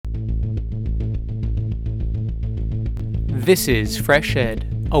This is Fresh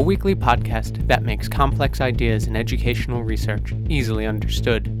Ed, a weekly podcast that makes complex ideas in educational research easily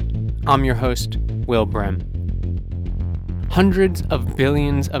understood. I'm your host, Will Brehm. Hundreds of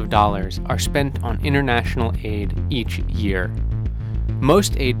billions of dollars are spent on international aid each year.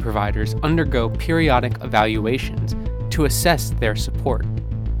 Most aid providers undergo periodic evaluations to assess their support.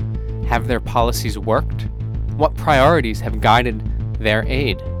 Have their policies worked? What priorities have guided their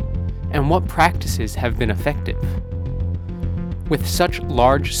aid? And what practices have been effective? With such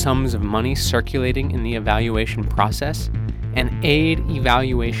large sums of money circulating in the evaluation process, an aid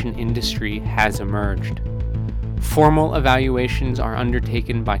evaluation industry has emerged. Formal evaluations are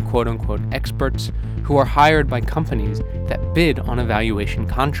undertaken by quote-unquote experts who are hired by companies that bid on evaluation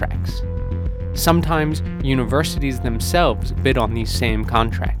contracts. Sometimes universities themselves bid on these same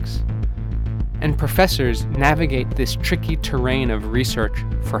contracts. And professors navigate this tricky terrain of research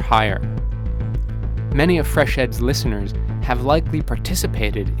for hire. Many of Fresh Ed's listeners have likely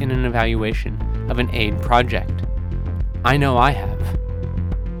participated in an evaluation of an aid project. I know I have.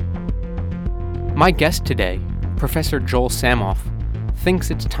 My guest today, Professor Joel Samoff, thinks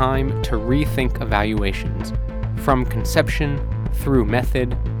it's time to rethink evaluations, from conception through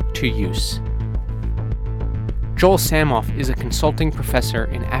method to use. Joel Samoff is a consulting professor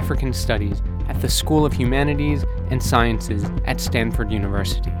in African Studies at the School of Humanities and Sciences at Stanford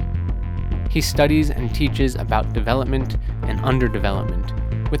University. He studies and teaches about development and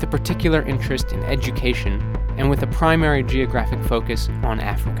underdevelopment, with a particular interest in education and with a primary geographic focus on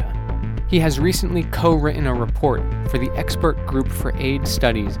Africa. He has recently co-written a report for the Expert Group for Aid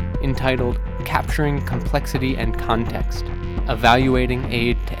Studies entitled Capturing Complexity and Context: Evaluating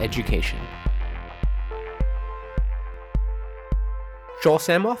Aid to Education. Joel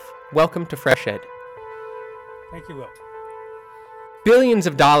Samoff, welcome to Fresh Ed. Thank you, Will. Billions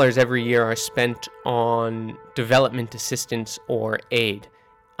of dollars every year are spent on development assistance or aid.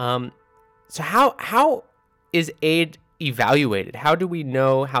 So how is aid evaluated? How do we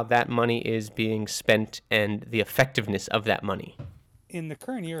know how that money is being spent and the effectiveness of that money? In the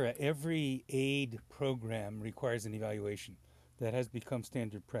current era, every aid program requires an evaluation. That has become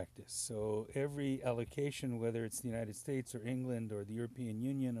standard practice. So every allocation, whether it's the United States or England or the European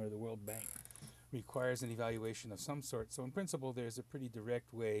Union or the World Bank, requires an evaluation of some sort. So in principle, there's a pretty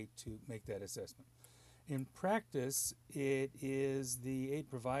direct way to make that assessment. In practice, it is the aid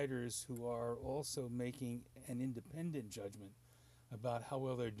providers who are also making an independent judgment about how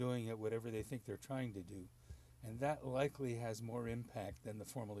well they're doing at whatever they think they're trying to do. And that likely has more impact than the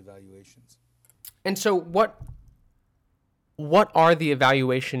formal evaluations. And so what are the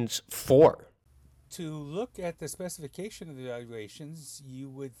evaluations for? To look at the specification of the evaluations, you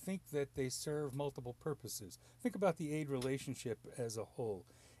would think that they serve multiple purposes. Think about the aid relationship as a whole.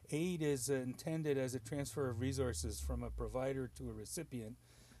 Aid is intended as a transfer of resources from a provider to a recipient.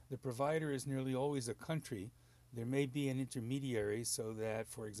 The provider is nearly always a country. There may be an intermediary so that,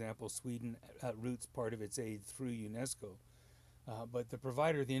 for example, Sweden routes part of its aid through UNESCO. But the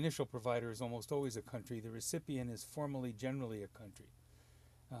provider, the initial provider, is almost always a country. The recipient is formally generally a country.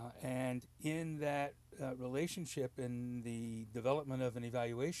 And in that relationship, in the development of an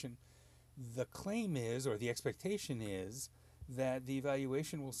evaluation, the claim is, or the expectation is, that the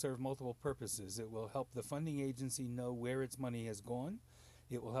evaluation will serve multiple purposes. It will help the funding agency know where its money has gone.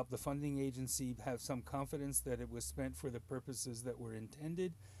 It will help the funding agency have some confidence that it was spent for the purposes that were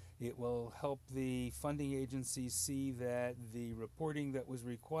intended. It will help the funding agency see that the reporting that was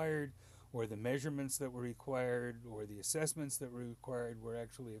required, or the measurements that were required, or the assessments that were required were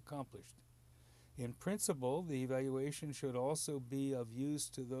actually accomplished. In principle, the evaluation should also be of use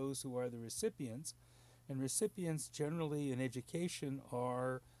to those who are the recipients, and recipients generally in education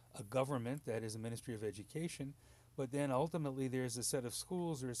are a government, that is a Ministry of Education, but then ultimately there's a set of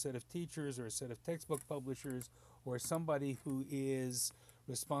schools or a set of teachers or a set of textbook publishers or somebody who is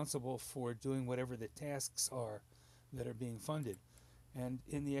responsible for doing whatever the tasks are that are being funded. And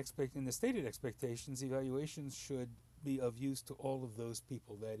in the stated expectations, evaluations should be of use to all of those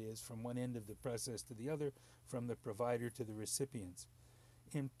people, that is, from one end of the process to the other, from the provider to the recipients.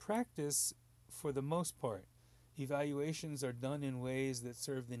 In practice, for the most part, evaluations are done in ways that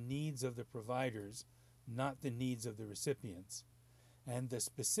serve the needs of the providers, not the needs of the recipients, and the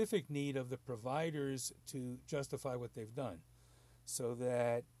specific need of the providers to justify what they've done. So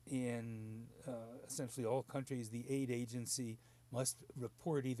that in essentially all countries, the aid agency must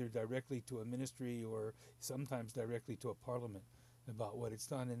report either directly to a ministry or sometimes directly to a parliament about what it's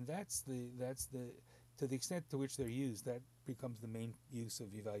done. And that's the to the extent to which they're used, that becomes the main use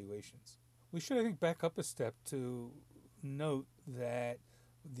of evaluations. We should, I think, back up a step to note that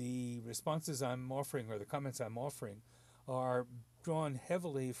the responses I'm offering or the comments I'm offering are drawn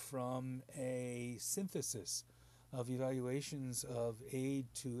heavily from a synthesis of evaluations of aid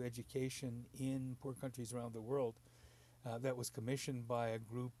to education in poor countries around the world that was commissioned by a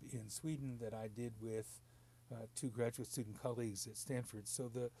group in Sweden that I did with two graduate student colleagues at Stanford. So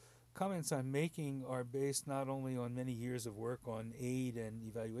the comments I'm making are based not only on many years of work on aid and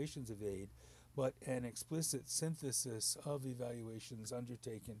evaluations of aid, but an explicit synthesis of evaluations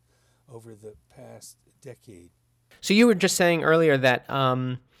undertaken over the past decade. So you were just saying earlier that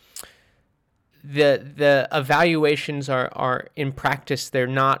the evaluations are in practice, they're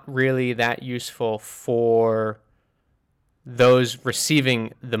not really that useful for those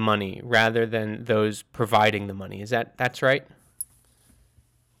receiving the money rather than those providing the money. That's right?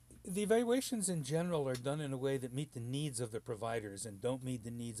 The evaluations in general are done in a way that meet the needs of the providers and don't meet the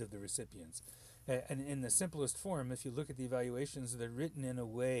needs of the recipients. And in the simplest form, if you look at the evaluations, they're written in a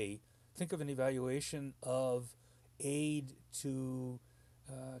way, think of an evaluation of aid to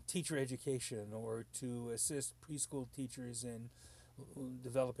teacher education or to assist preschool teachers in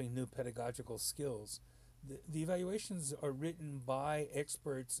developing new pedagogical skills. The evaluations are written by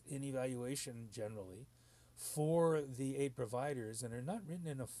experts in evaluation generally for the aid providers and are not written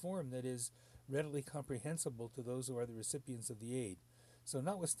in a form that is readily comprehensible to those who are the recipients of the aid. So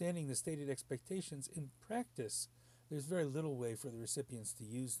notwithstanding the stated expectations, in practice, there's very little way for the recipients to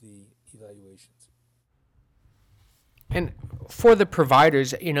use the evaluations. And for the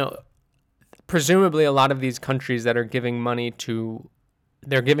providers, presumably a lot of these countries that are giving money to,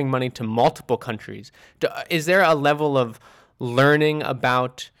 they're giving money to multiple countries. Is there a level of learning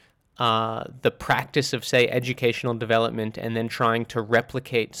about the practice of, say, educational development and then trying to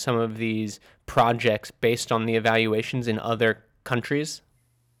replicate some of these projects based on the evaluations in other countries?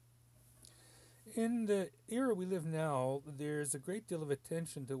 In the era we live now, there's a great deal of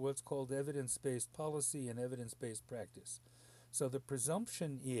attention to what's called evidence-based policy and evidence-based practice. So the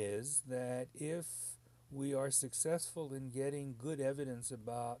presumption is that if we are successful in getting good evidence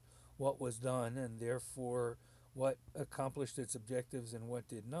about what was done and therefore what accomplished its objectives and what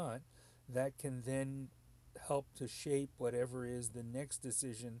did not, that can then help to shape whatever is the next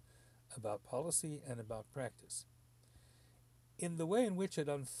decision about policy and about practice. In the way in which it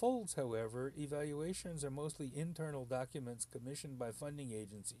unfolds, however, evaluations are mostly internal documents commissioned by funding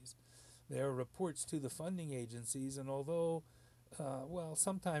agencies. They are reports to the funding agencies, and although,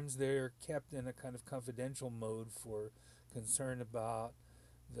 sometimes they're kept in a kind of confidential mode for concern about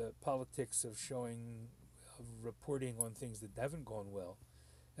the politics of reporting on things that haven't gone well.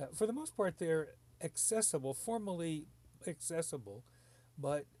 For the most part, they're accessible, formally accessible,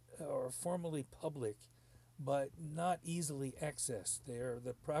 or formally public, but not easily accessed. They're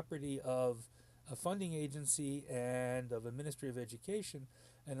the property of a funding agency and of a Ministry of Education,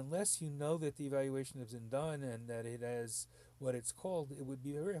 and unless you know that the evaluation has been done and that it has what it's called, it would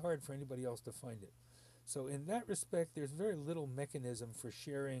be very hard for anybody else to find it. So in that respect, there's very little mechanism for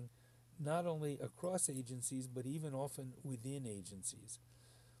sharing not only across agencies, but even often within agencies.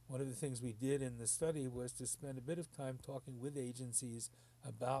 One of the things we did in the study was to spend a bit of time talking with agencies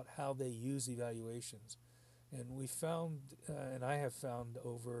about how they use evaluations. And we found, and I have found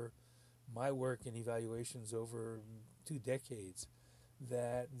over my work in evaluations over 2 decades,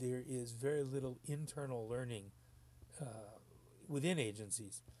 that there is very little internal learning within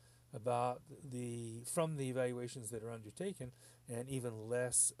agencies from the evaluations that are undertaken, and even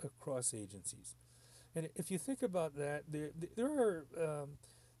less across agencies. And if you think about that, there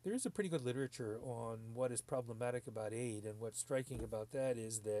is a pretty good literature on what is problematic about aid, and what's striking about that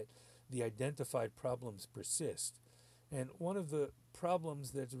is that the identified problems persist. And one of the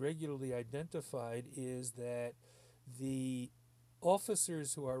problems that's regularly identified is that the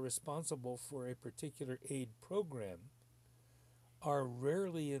officers who are responsible for a particular aid program are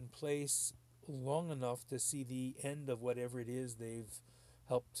rarely in place long enough to see the end of whatever it is they've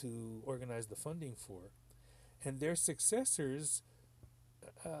helped to organize the funding for. And their successors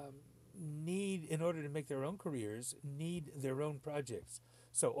in order to make their own careers, need their own projects.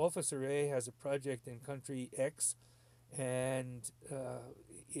 So Officer A has a project in country X and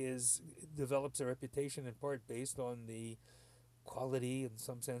develops a reputation in part based on the quality in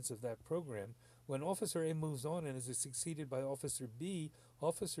some sense of that program. When Officer A moves on and is succeeded by Officer B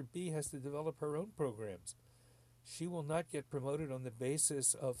has to develop her own programs. She will not get promoted on the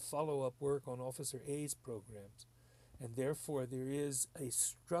basis of follow-up work on Officer A's programs. And therefore there is a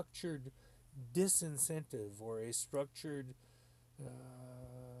structured disincentive or a structured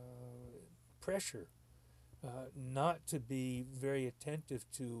pressure not to be very attentive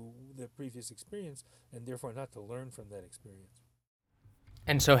to the previous experience and therefore not to learn from that experience.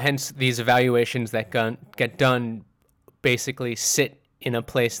 And so hence these evaluations that get done basically sit in a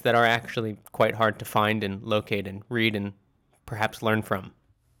place that are actually quite hard to find and locate and read and perhaps learn from?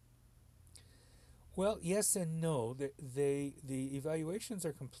 Well, yes and no. The evaluations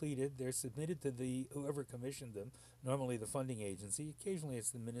are completed. They're submitted to the whoever commissioned them, normally the funding agency. Occasionally it's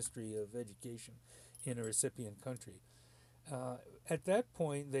the Ministry of Education in a recipient country. At that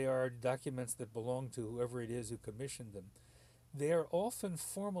point, they are documents that belong to whoever it is who commissioned them. They are often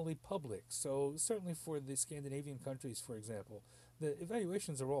formally public. So certainly for the Scandinavian countries, for example, the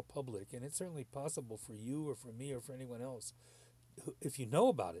evaluations are all public, and it's certainly possible for you or for me or for anyone else, if you know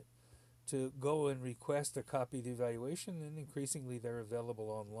about it, to go and request a copy of the evaluation, and increasingly they're available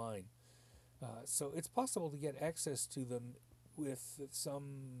online. So it's possible to get access to them with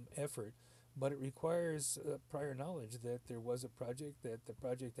some effort, but it requires prior knowledge that there was a project, that the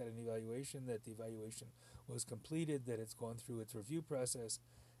project had an evaluation, that the evaluation was completed, that it's gone through its review process,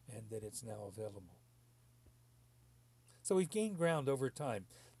 and that it's now available. So we've gained ground over time.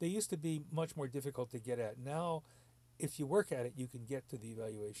 They used to be much more difficult to get at. Now, if you work at it, you can get to the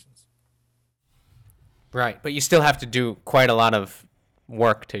evaluations. Right, but you still have to do quite a lot of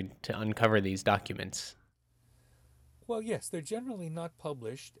work to uncover these documents. Well, yes, they're generally not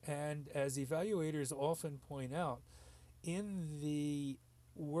published, and as evaluators often point out, in the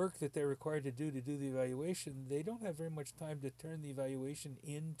work that they're required to do the evaluation, they don't have very much time to turn the evaluation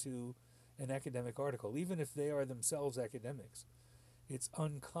into an academic article, even if they are themselves academics. It's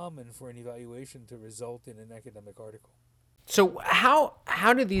uncommon for an evaluation to result in an academic article. So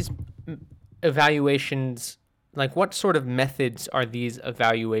how do these evaluations, like what sort of methods are these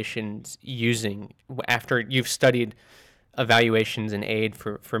evaluations using after you've studied evaluations in aid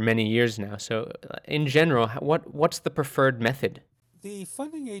for many years now? So in general, what's the preferred method? The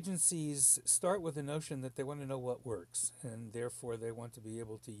funding agencies start with the notion that they want to know what works, and therefore they want to be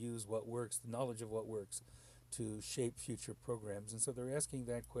able to use what works, the knowledge of what works, to shape future programs. And so they're asking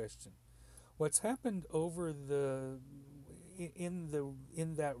that question. What's happened over in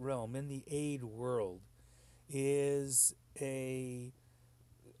that realm, in the aid world, is an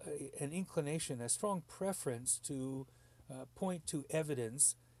inclination, a strong preference to point to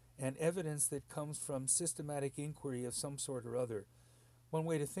evidence, and evidence that comes from systematic inquiry of some sort or other. One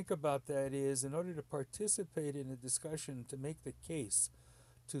way to think about that is, in order to participate in a discussion to make the case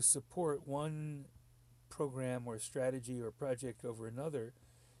to support one program or strategy or project over another,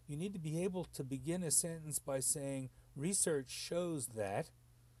 you need to be able to begin a sentence by saying, research shows that,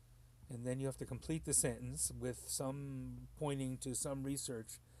 and then you have to complete the sentence with some pointing to some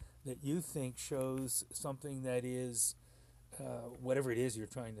research that you think shows something that is whatever it is you're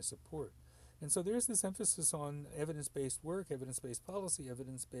trying to support. And so there's this emphasis on evidence-based work, evidence-based policy,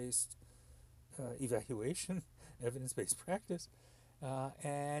 evidence-based evaluation, evidence-based practice.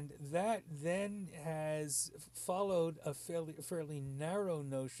 And that then has followed a fairly narrow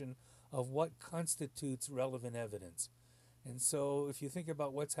notion of what constitutes relevant evidence. And so if you think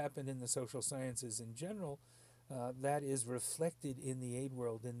about what's happened in the social sciences in general, that is reflected in the aid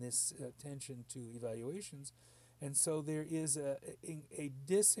world in this attention to evaluations. And so there is a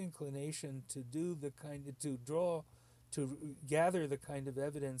disinclination to do the kind of, to gather the kind of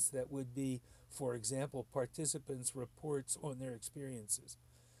evidence that would be, for example, participants' reports on their experiences,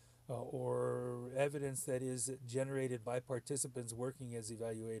 or evidence that is generated by participants working as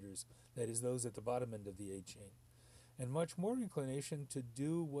evaluators, that is, those at the bottom end of the aid chain. And much more inclination to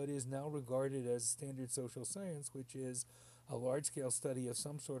do what is now regarded as standard social science, which is a large-scale study of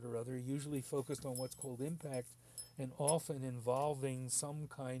some sort or other, usually focused on what's called impact, and often involving some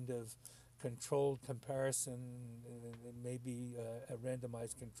kind of controlled comparison, maybe a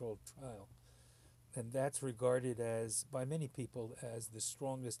randomized controlled trial. And that's regarded as, by many people, as the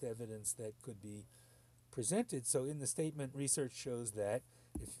strongest evidence that could be presented. So in the statement, research shows that,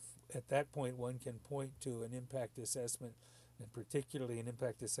 if at that point one can point to an impact assessment, and particularly an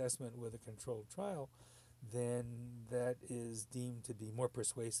impact assessment with a controlled trial, then that is deemed to be more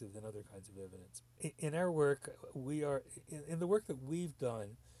persuasive than other kinds of evidence. In our work, in the work that we've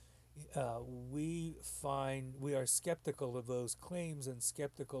done, we find we are skeptical of those claims and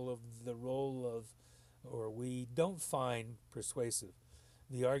skeptical of the role of, or we don't find persuasive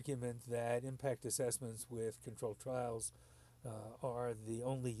the argument that impact assessments with controlled trials are the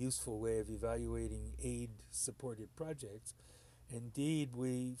only useful way of evaluating aid-supported projects. Indeed,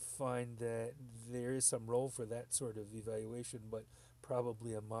 we find that there is some role for that sort of evaluation, but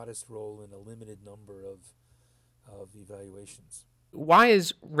probably a modest role in a limited number of evaluations. Why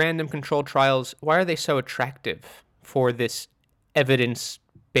is random controlled trials, why are they so attractive for this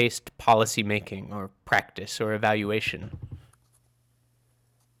evidence-based policy making or practice or evaluation?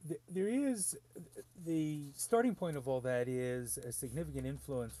 there is the starting point of all that is a significant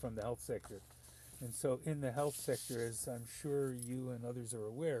influence from the health sector. And so, in the health sector, as I'm sure you and others are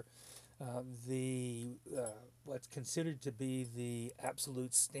aware, the what's considered to be the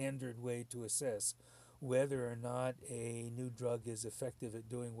absolute standard way to assess whether or not a new drug is effective at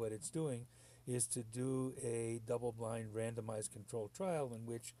doing what it's doing is to do a double-blind randomized controlled trial in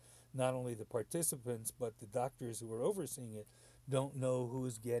which not only the participants but the doctors who are overseeing it don't know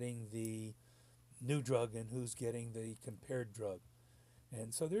who's getting the new drug and who's getting the compared drug.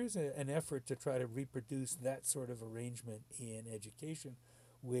 And so there is an effort to try to reproduce that sort of arrangement in education,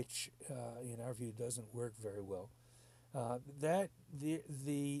 which, in our view, doesn't work very well. That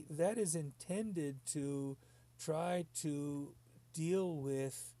is intended to try to deal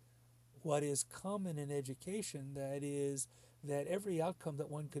with what is common in education, that is, that every outcome that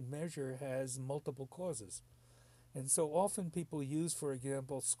one can measure has multiple causes. And so often people use, for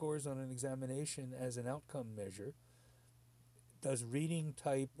example, scores on an examination as an outcome measure. Does reading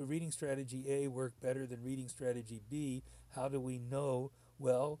strategy A work better than reading strategy B? How do we know?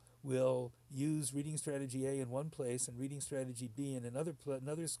 Well, we'll use reading strategy A in one place and reading strategy B in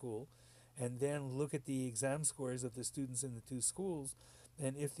another school, and then look at the exam scores of the students in the two schools.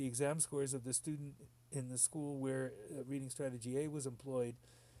 And if the exam scores of the student in the school where reading strategy A was employed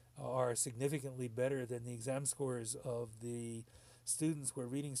are significantly better than the exam scores of the students where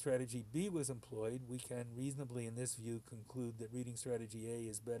reading strategy B was employed, we can reasonably, in this view, conclude that reading strategy A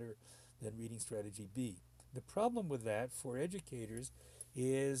is better than reading strategy B. The problem with that for educators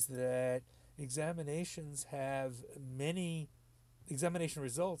is that examination results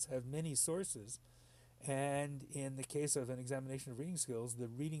have many sources, and in the case of an examination of reading skills, the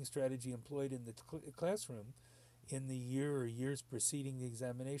reading strategy employed in the classroom in the year or years preceding the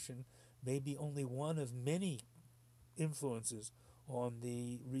examination may be only one of many influences on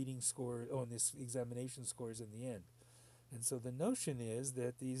the reading score, on this examination scores in the end. And so the notion is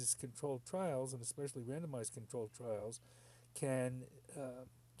that these controlled trials, and especially randomized controlled trials, can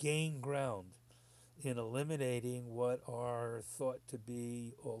gain ground in eliminating what are thought to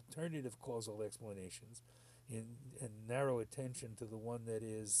be alternative causal explanations and narrow attention to the one that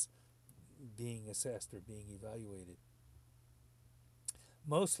is being assessed or being evaluated.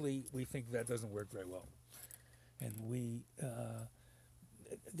 Mostly, we think that doesn't work very well. And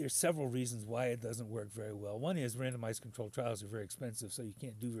there's several reasons why it doesn't work very well. One is randomized controlled trials are very expensive, so you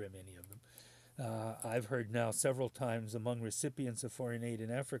can't do very many of them. I've heard now several times among recipients of foreign aid in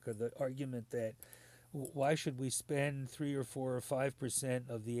Africa the argument that why should we spend 3 or 4 or 5%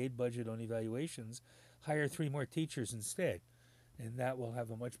 of the aid budget on evaluations, hire 3 more teachers instead, and that will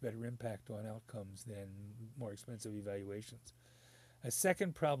have a much better impact on outcomes than more expensive evaluations. A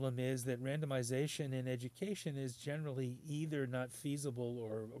second problem is that randomization in education is generally either not feasible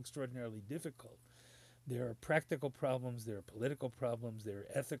or extraordinarily difficult. There are practical problems, there are political problems, there are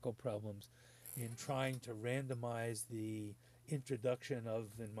ethical problems in trying to randomize the introduction of,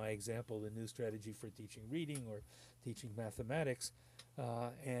 in my example, the new strategy for teaching reading or teaching mathematics,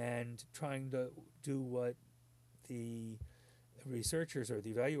 and trying to do what the researchers or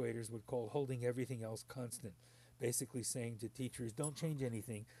the evaluators would call holding everything else constant. Basically saying to teachers, don't change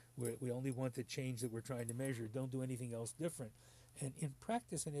anything. We only want the change that we're trying to measure. Don't do anything else different. And in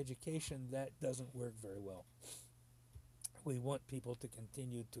practice in education, that doesn't work very well. We want people to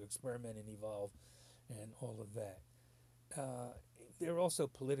continue to experiment and evolve and all of that. There are also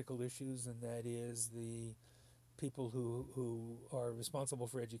political issues, and that is the people who are responsible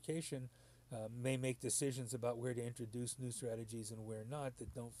for education may make decisions about where to introduce new strategies and where not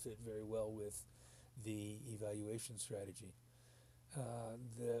that don't fit very well with the evaluation strategy.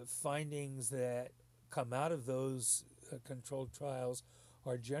 The findings that come out of those controlled trials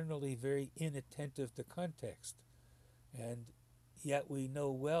are generally very inattentive to context. And yet we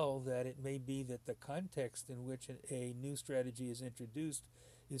know well that it may be that the context in which a new strategy is introduced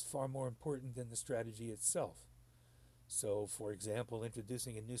is far more important than the strategy itself. So, for example,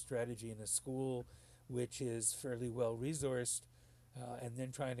 introducing a new strategy in a school which is fairly well resourced and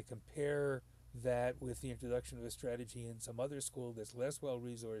then trying to compare that with the introduction of a strategy in some other school that's less well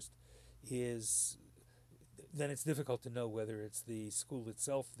resourced then it's difficult to know whether it's the school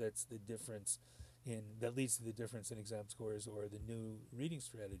itself that's the difference that leads to the difference in exam scores or the new reading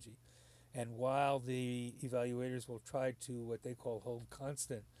strategy. And while the evaluators will try to what they call hold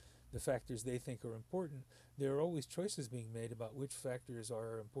constant the factors they think are important, there are always choices being made about which factors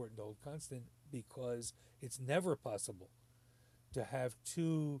are important to hold constant, because it's never possible to have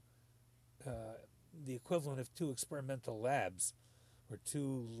the equivalent of 2 experimental labs or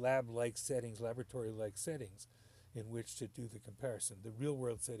 2 lab-like settings, laboratory-like settings. in which to do the comparison. The real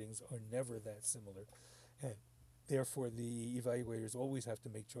world settings are never that similar, and therefore the evaluators always have to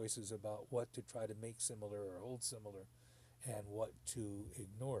make choices about what to try to make similar or hold similar and what to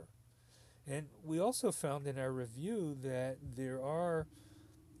ignore. And we also found in our review that there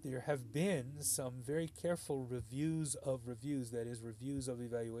have been some very careful reviews of reviews, that is, reviews of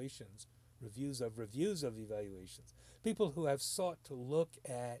evaluations, reviews of reviews of evaluations, people who have sought to look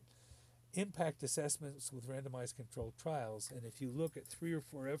at impact assessments with randomized controlled trials. And if you look at 3 or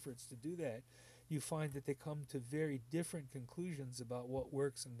 4 efforts to do that, you find that they come to very different conclusions about what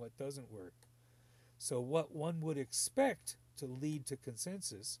works and what doesn't work. So what one would expect to lead to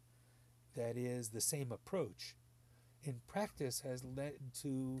consensus, that is the same approach, in practice has led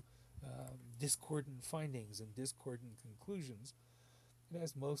to discordant findings and discordant conclusions. It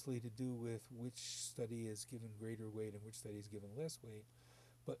has mostly to do with which study is given greater weight and which study is given less weight.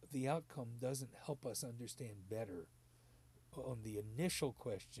 But the outcome doesn't help us understand better on the initial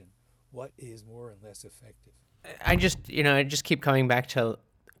question, what is more and less effective. I just keep coming back to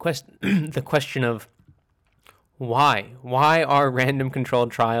the question of why. Why are random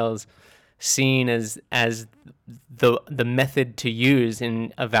controlled trials seen as the method to use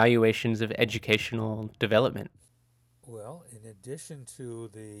in evaluations of educational development? Well, in addition to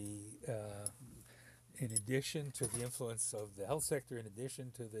the influence of the health sector, in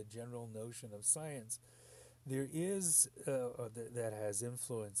addition to the general notion of science, there is that has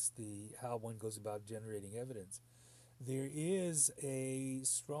influenced how one goes about generating evidence. There is a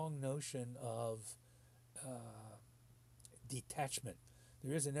strong notion of detachment.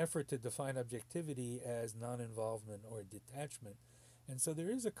 There is an effort to define objectivity as non-involvement or detachment. And so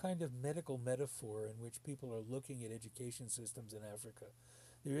there is a kind of medical metaphor in which people are looking at education systems in Africa.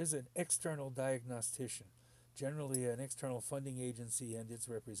 There is an external diagnostician, generally an external funding agency and its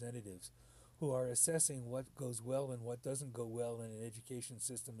representatives, who are assessing what goes well and what doesn't go well in an education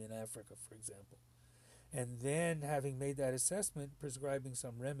system in Africa, for example. And then, having made that assessment, prescribing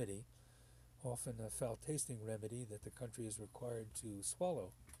some remedy, often a foul-tasting remedy that the country is required to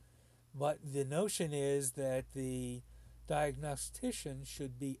swallow. But the notion is that the diagnostician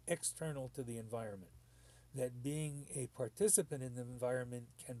should be external to the environment, that being a participant in the environment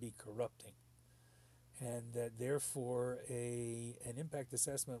can be corrupting, and that therefore an impact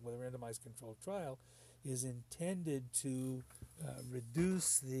assessment with a randomized controlled trial is intended to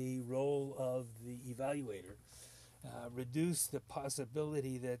reduce the role of the evaluator, reduce the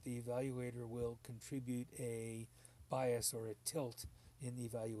possibility that the evaluator will contribute a bias or a tilt in the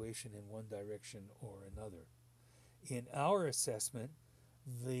evaluation in one direction or another. In our assessment,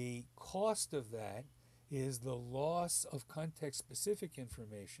 the cost of that is the loss of context-specific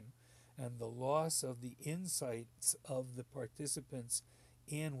information and the loss of the insights of the participants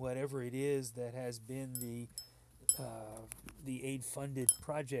in whatever it is that has been the aid-funded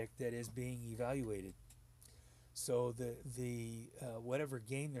project that is being evaluated. So the whatever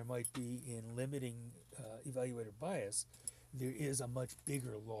gain there might be in limiting evaluator bias, there is a much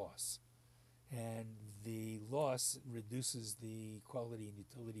bigger loss. And the loss reduces the quality and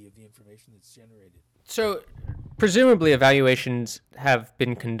utility of the information that's generated. So, presumably, evaluations have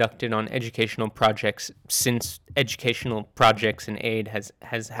been conducted on educational projects since educational projects and aid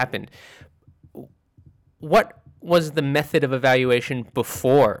has happened. What was the method of evaluation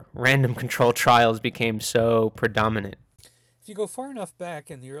before random control trials became so predominant? If you go far enough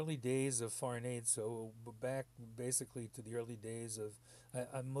back in the early days of foreign aid, so back basically to the early days of,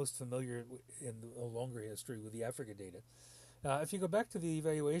 I'm most familiar in a longer history with the Africa data. If you go back to the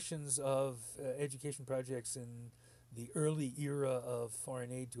evaluations of education projects in the early era of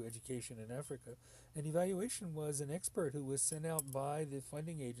foreign aid to education in Africa, an evaluation was an expert who was sent out by the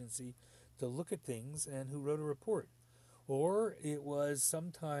funding agency to look at things and who wrote a report. Or it was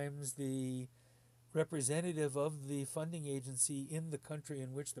sometimes the representative of the funding agency in the country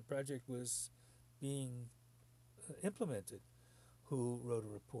in which the project was being implemented who wrote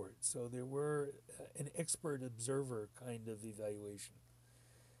a report. So there were an expert observer kind of evaluation.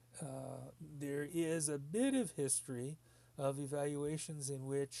 There is a bit of history of evaluations in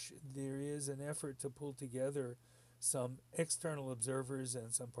which there is an effort to pull together some external observers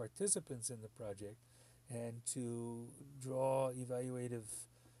and some participants in the project and to draw evaluative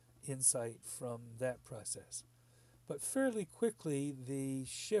insight from that process. But fairly quickly, the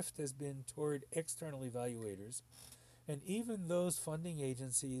shift has been toward external evaluators, and even those funding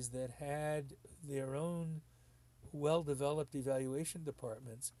agencies that had their own well-developed evaluation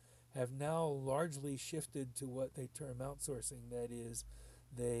departments have now largely shifted to what they term outsourcing. That is,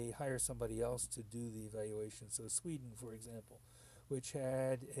 they hire somebody else to do the evaluation. So Sweden, for example, which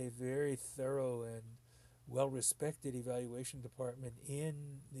had a very thorough and well-respected evaluation department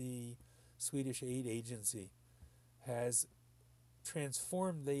in the Swedish aid agency has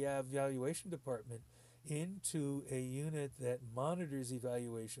transformed the evaluation department into a unit that monitors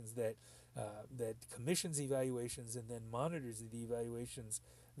evaluations, that commissions evaluations, and then monitors the evaluations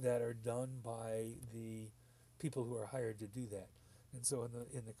that are done by the people who are hired to do that. And so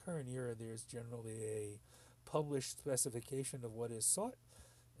in the current era, there's generally a published specification of what is sought,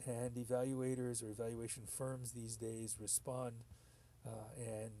 and evaluators or evaluation firms these days respond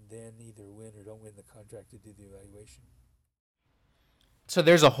and then either win or don't win the contract to do the evaluation. So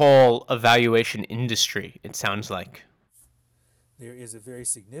there's a whole evaluation industry, it sounds like. There is a very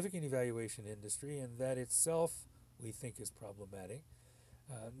significant evaluation industry, and that itself we think is problematic.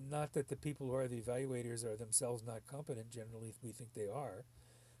 Not that the people who are the evaluators are themselves not competent, generally we think they are,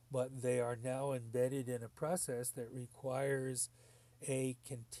 but they are now embedded in a process that requires a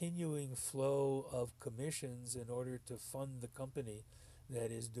continuing flow of commissions in order to fund the company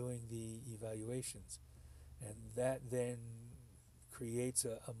that is doing the evaluations. And that then creates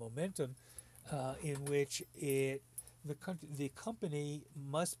a momentum in which the company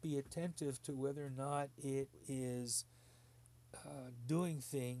must be attentive to whether or not it is doing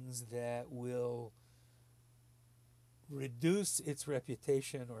things that will reduce its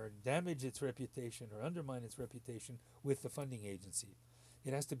reputation or damage its reputation or undermine its reputation with the funding agency.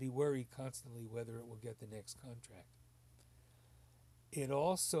 It has to be worried constantly whether it will get the next contract. It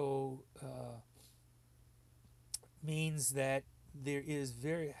also means that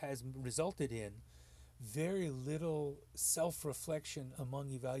has resulted in very little self-reflection among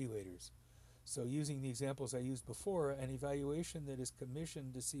evaluators. So using the examples I used before, an evaluation that is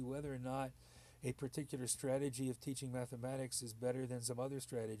commissioned to see whether or not a particular strategy of teaching mathematics is better than some other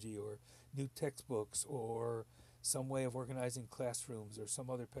strategy, or new textbooks, or some way of organizing classrooms, or some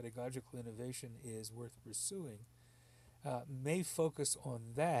other pedagogical innovation is worth pursuing, may focus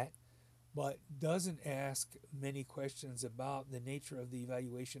on that, but doesn't ask many questions about the nature of the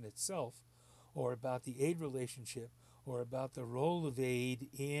evaluation itself, or about the aid relationship, or about the role of aid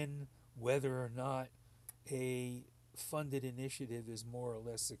in whether or not a funded initiative is more or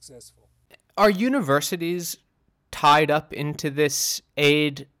less successful. Are universities tied up into this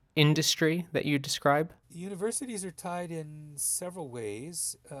aid industry that you describe? Universities are tied in several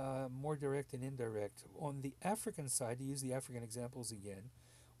ways, more direct and indirect. On the African side, to use the African examples again,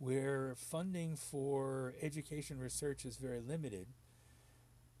 where funding for education research is very limited,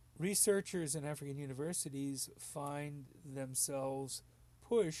 researchers in African universities find themselves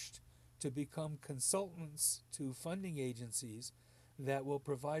pushed to become consultants to funding agencies that will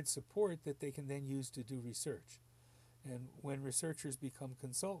provide support that they can then use to do research. And when researchers become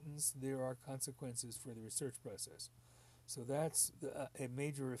consultants, there are consequences for the research process. So that's a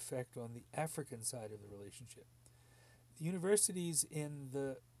major effect on the African side of the relationship. The universities in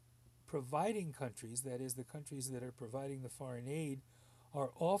the providing countries, that is, the countries that are providing the foreign aid,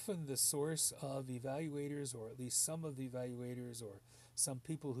 are often the source of evaluators, or at least some of the evaluators, or some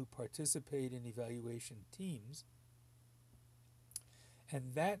people who participate in evaluation teams.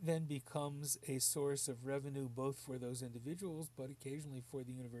 And that then becomes a source of revenue both for those individuals, but occasionally for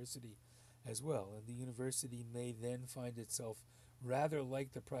the university as well. And the university may then find itself, rather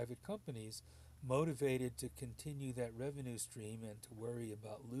like the private companies, motivated to continue that revenue stream and to worry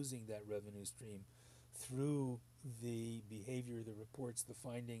about losing that revenue stream through the behavior, the reports, the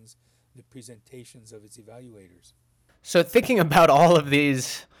findings, the presentations of its evaluators. So thinking about all of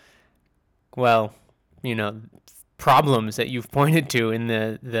these, well, problems that you've pointed to in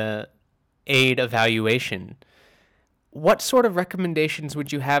the aid evaluation, what sort of recommendations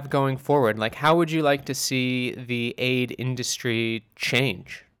would you have going forward? Like, how would you like to see the aid industry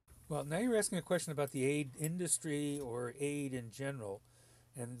change? Well, now you're asking a question about the aid industry or aid in general,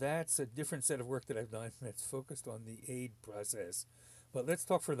 and that's a different set of work that I've done that's focused on the aid process. But let's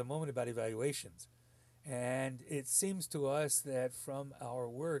talk for the moment about evaluations. And it seems to us that from our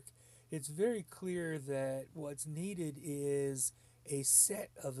work, it's very clear that what's needed is a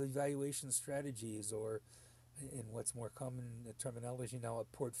set of evaluation strategies, or in what's more common terminology now, a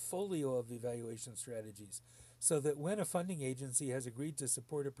portfolio of evaluation strategies, so that when a funding agency has agreed to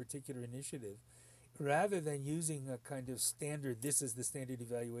support a particular initiative, rather than using a kind of standard, this is the standard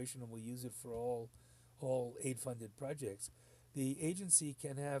evaluation and we'll use it for all aid-funded projects, the agency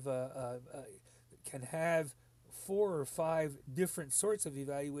can have can have 4 or 5 different sorts of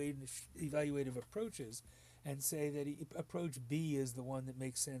evaluative approaches, and say that approach B is the one that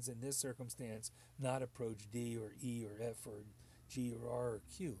makes sense in this circumstance, not approach D or E or F or G or R or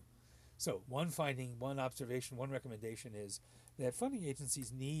Q. So one finding, one observation, one recommendation is that funding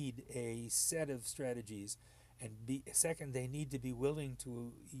agencies need a set of strategies, and second, they need to be willing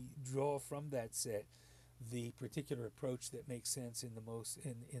to draw from that set the particular approach that makes sense in the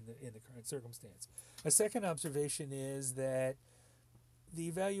current circumstance. A second observation is that the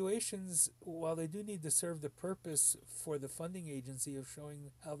evaluations, while they do need to serve the purpose for the funding agency of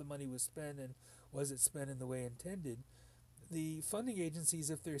showing how the money was spent and was it spent in the way intended, the funding agencies,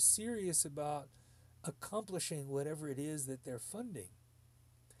 if they're serious about accomplishing whatever it is that they're funding,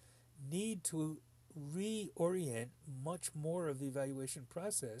 need to reorient much more of the evaluation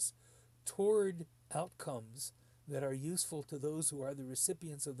process toward outcomes that are useful to those who are the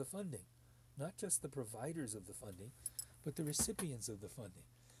recipients of the funding, not just the providers of the funding, but the recipients of the funding.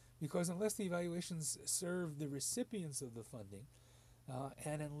 Because unless the evaluations serve the recipients of the funding,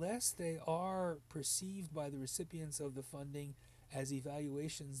 and unless they are perceived by the recipients of the funding as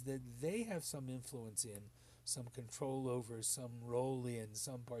evaluations that they have some influence in, some control over, some role in,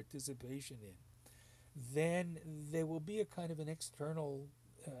 some participation in, then there will be a kind of an external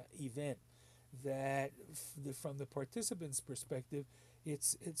event that, from the participants' perspective,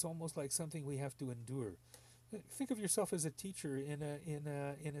 it's almost like something we have to endure. Think of yourself as a teacher in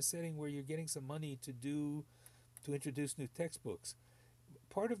a setting where you're getting some money to introduce new textbooks.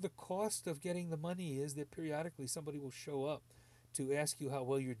 Part of the cost of getting the money is that periodically somebody will show up to ask you how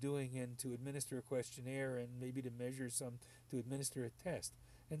well you're doing and to administer a questionnaire and maybe to administer a test.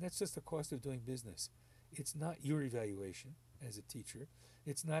 And that's just the cost of doing business. It's not your evaluation as a teacher.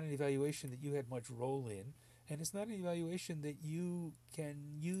 It's not an evaluation that you had much role in. And it's not an evaluation that you can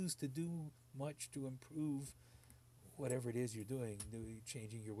use to do much to improve whatever it is you're doing,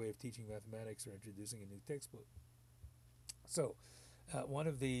 changing your way of teaching mathematics or introducing a new textbook. So, one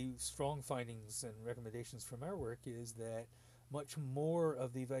of the strong findings and recommendations from our work is that much more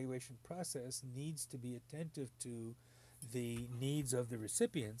of the evaluation process needs to be attentive to the needs of the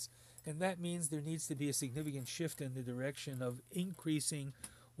recipients, and that means there needs to be a significant shift in the direction of increasing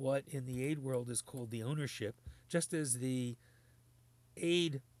what in the aid world is called the ownership, just as the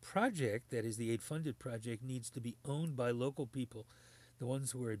aid project, that is the aid-funded project, needs to be owned by local people, the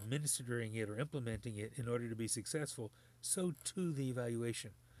ones who are administering it or implementing it in order to be successful, so too the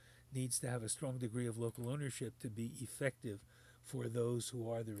evaluation needs to have a strong degree of local ownership to be effective for those who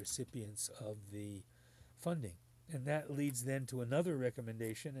are the recipients of the funding. And that leads then to another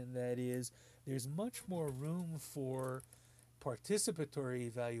recommendation, and that is there's much more room for participatory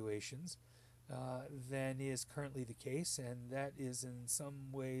evaluations than is currently the case, and that is in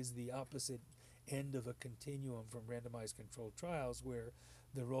some ways the opposite end of a continuum from randomized controlled trials, where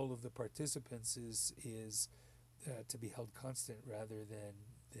the role of the participants is to be held constant rather than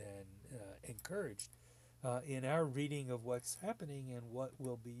encouraged. In our reading of what's happening and what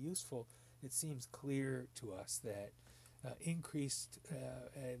will be useful, it seems clear to us that there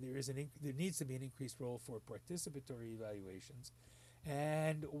needs to be an increased role for participatory evaluations.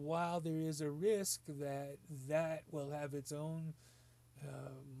 And while there is a risk that will have its own,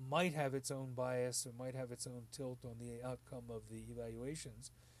 might have its own bias or might have its own tilt on the outcome of the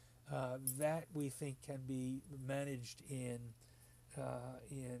evaluations, that we think can be managed in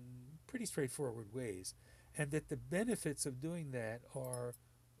pretty straightforward ways, and that the benefits of doing that are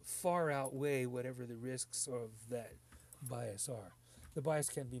far outweigh whatever the risks of that bias are. The bias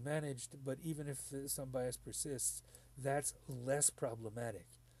can be managed, but even if some bias persists, that's less problematic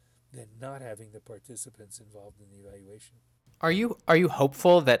than not having the participants involved in the evaluation. Are you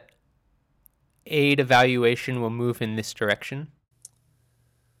hopeful that aid evaluation will move in this direction?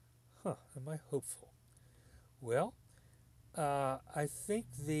 Am I hopeful? Well, I think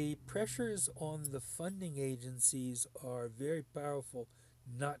the pressures on the funding agencies are very powerful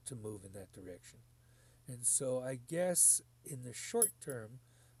not to move in that direction. And so I guess in the short term,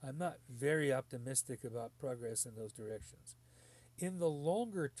 I'm not very optimistic about progress in those directions. In the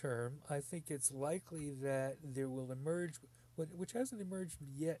longer term, I think it's likely that there will emerge, which hasn't emerged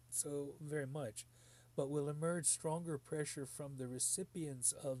yet so very much, but will emerge stronger pressure from the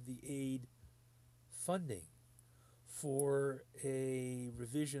recipients of the aid funding for a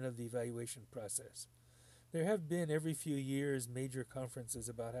revision of the evaluation process. There have been every few years major conferences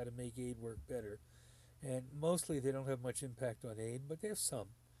about how to make aid work better, and mostly they don't have much impact on aid, but they have some.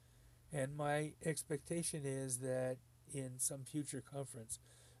 And my expectation is that in some future conference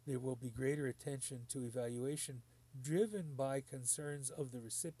there will be greater attention to evaluation driven by concerns of the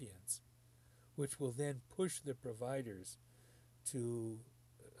recipients, which will then push the providers to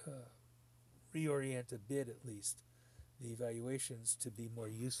reorient a bit, at least, the evaluations to be more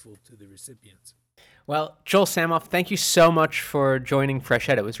useful to the recipients. Well, Joel Samoff, thank you so much for joining Fresh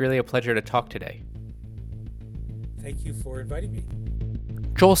Ed. It was really a pleasure to talk today. Thank you for inviting me.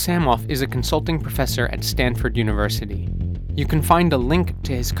 Joel Samhoff is a consulting professor at Stanford University. You can find a link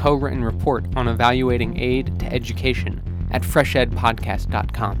to his co-written report on evaluating aid to education at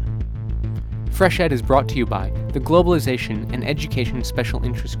freshedpodcast.com. FreshEd is brought to you by the Globalization and Education Special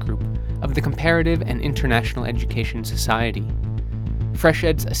Interest Group of the Comparative and International Education Society.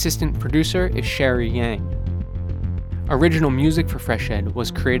 FreshEd's assistant producer is Sherry Yang. Original music for FreshEd was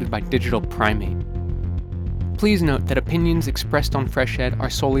created by Digital Primate. Please note that opinions expressed on FreshEd are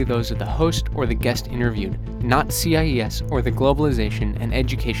solely those of the host or the guest interviewed, not CIES or the Globalization and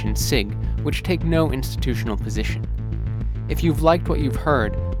Education SIG, which take no institutional position. If you've liked what you've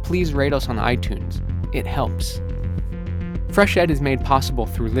heard, please rate us on iTunes. It helps. FreshEd is made possible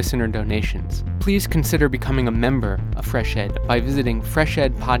through listener donations. Please consider becoming a member of FreshEd by visiting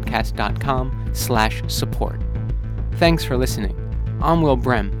freshedpodcast.com/support. Thanks for listening. I'm Will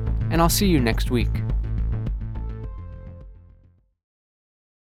Brem, and I'll see you next week.